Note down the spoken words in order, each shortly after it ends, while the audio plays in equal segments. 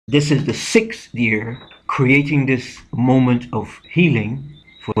This is the 6th year creating this moment of healing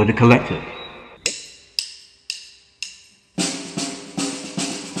for the collective.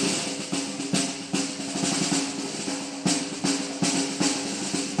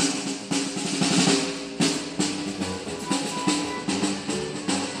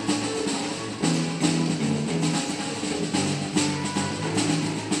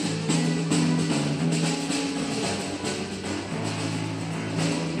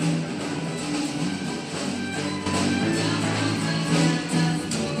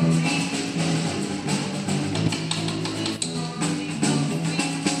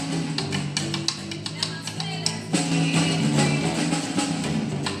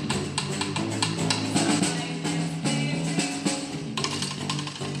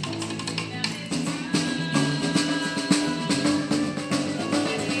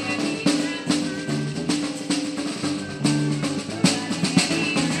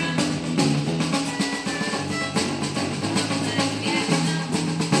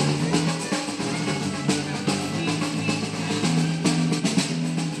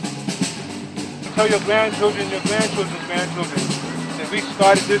 Tell your grandchildren, your grandchildren's grandchildren that we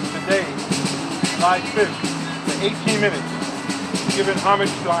started this today, July 5th, for 18 minutes, giving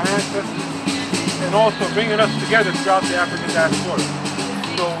homage to our ancestors and also bringing us together throughout the African diaspora.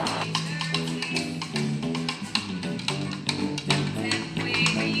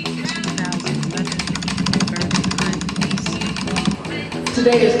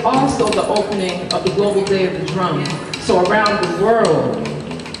 Today is also the opening of the Global Day of the Drum. So around the world,